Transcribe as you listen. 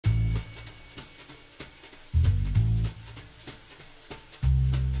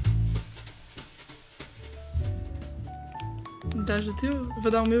Даже tu, vou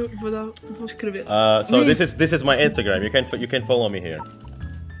escrever. So this is my Instagram. You can follow me here.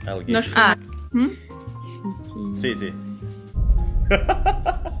 I'll give you. Sí.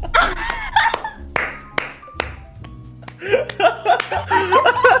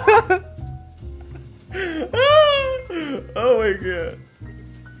 Oh my god.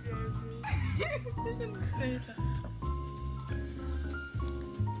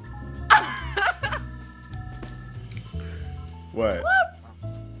 What?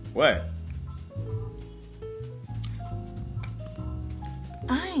 What?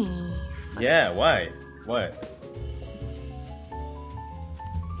 Yeah, why? What?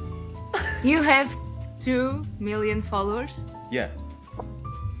 You have 2 million followers? Yeah.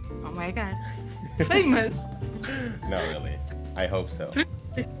 Oh my god. Famous. Not really. I hope so.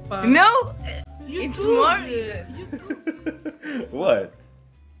 No! It's more. What?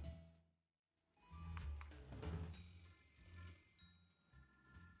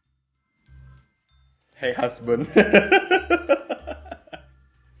 Hey, husband.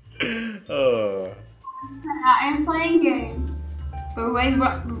 Oh. I am playing games. But wait,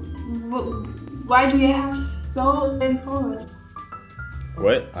 why do you have so many followers?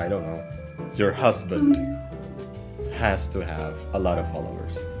 What? I don't know. Your husband has to have a lot of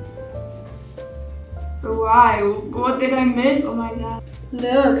followers. But why? What did I miss? Oh my god.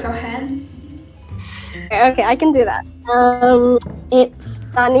 Look, her hand. Okay, I can do that. It's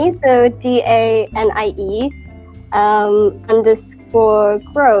Dani, so DANIE, underscore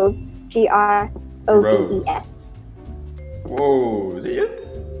Groves, GROVES. Whoa, is it you?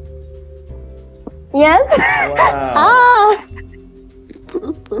 Yes. Wow.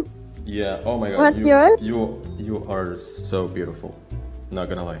 Yeah. Oh my god. What's yours? You are so beautiful. Not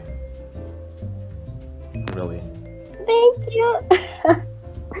gonna lie. Really. Thank you.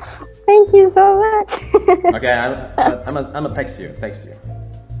 Thank you so much. Okay, I'm gonna text you.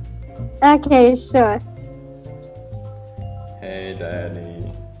 Okay, sure. Hey,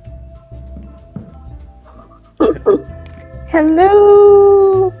 Danny.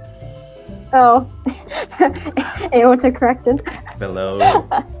 Hello. Oh, it auto-corrected. Hello.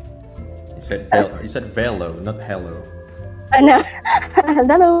 You said velo, not hello. I know.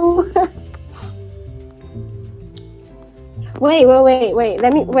 Hello. Wait.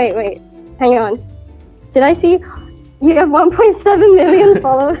 Wait. Hang on. Did I see you have 1.7 million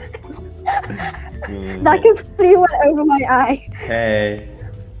followers? That completely went over my eye. Hey.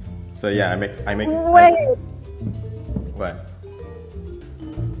 So yeah, I make. Wait. What?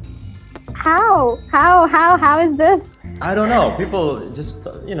 How is this? I don't know. People just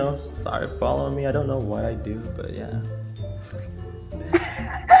started following me. I don't know what I do, but yeah.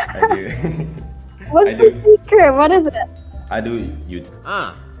 I do. What's the secret? What is it? I do YouTube.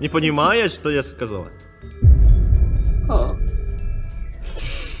 Не понимаешь, что я сказала?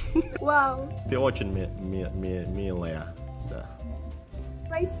 Вау. Ты очень милая. Да.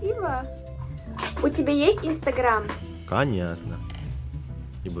 Спасибо. У тебя есть Инстаграм? Конечно.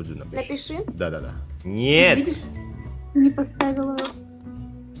 И буду напишу. Напиши. Да. Нет. Видишь? Не поставила.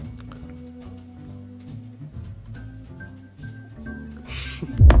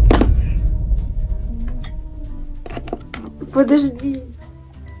 Подожди.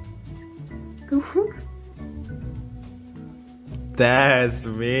 That's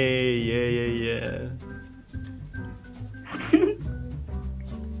me. Yeah.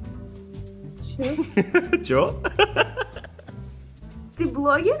 Чё? Ты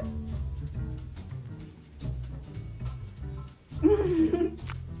блогер?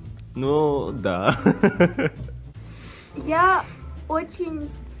 Ну, да. Я очень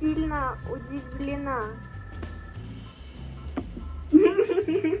сильно удивлена.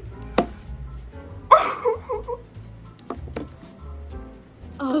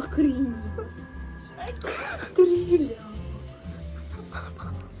 Охренеть. Триллион.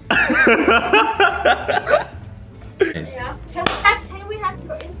 Can we have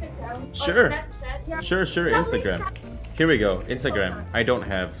your Instagram? Sure. Snapchat? Yeah. Sure, Instagram. Here we go, Instagram. I don't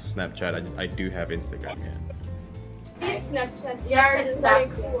have Snapchat, I do have Instagram, yeah. It's Snapchat. Yeah, Snapchat it's is very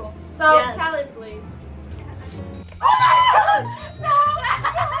Snapchat. cool. So Yes. tell it, please. Oh my god! No!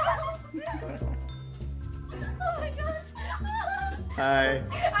 Oh my god! Hi.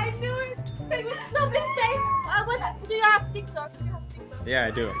 I knew it. No mistake. Do you have TikTok? Yeah,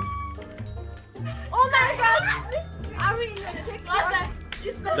 I do. Oh my god! Are we in your TikTok?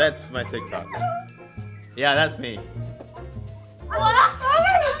 That's my TikTok. Yeah, that's me. Oh my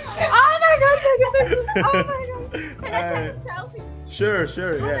god! Oh my god! Can I take a selfie? Sure,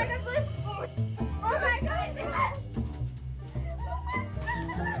 Oh my yeah. god, please! Oh my god! Yes!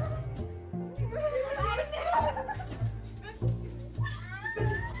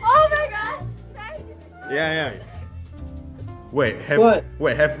 Yeah. Wait, What?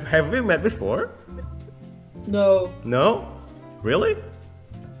 have we met before? No, No? Really?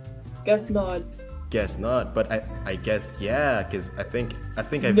 guess not. Guess not, but I guess yeah, because I think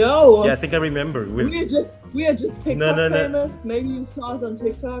I No. Yeah, I think I remember. We are just TikTok No. famous. Maybe you saw us on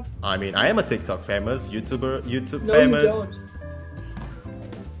TikTok. I mean, I am a TikTok famous YouTube No, famous. you don't.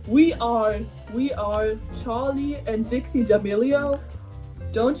 We are Charlie and Dixie D'Amelio.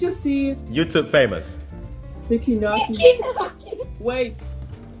 Don't you see? YouTube famous. FIKI NAKI. Wait.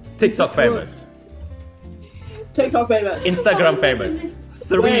 TikTok Just famous. TikTok famous. Instagram famous.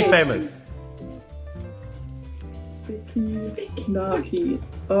 3 Wait. famous. FIKI NAKI.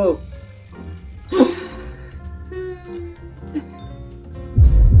 Oh.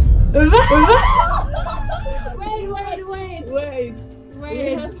 Wait. We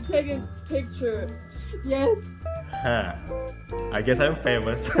have to take a picture. Yes. Huh. I guess I'm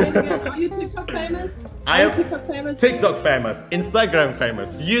famous. Wait again, are you TikTok famous? I Are you am TikTok famous? TikTok famous, Instagram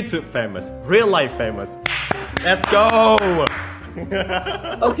famous, YouTube famous, real life famous. Let's go!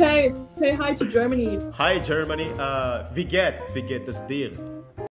 Okay, say hi to Germany. Hi Germany, wie geht das dir?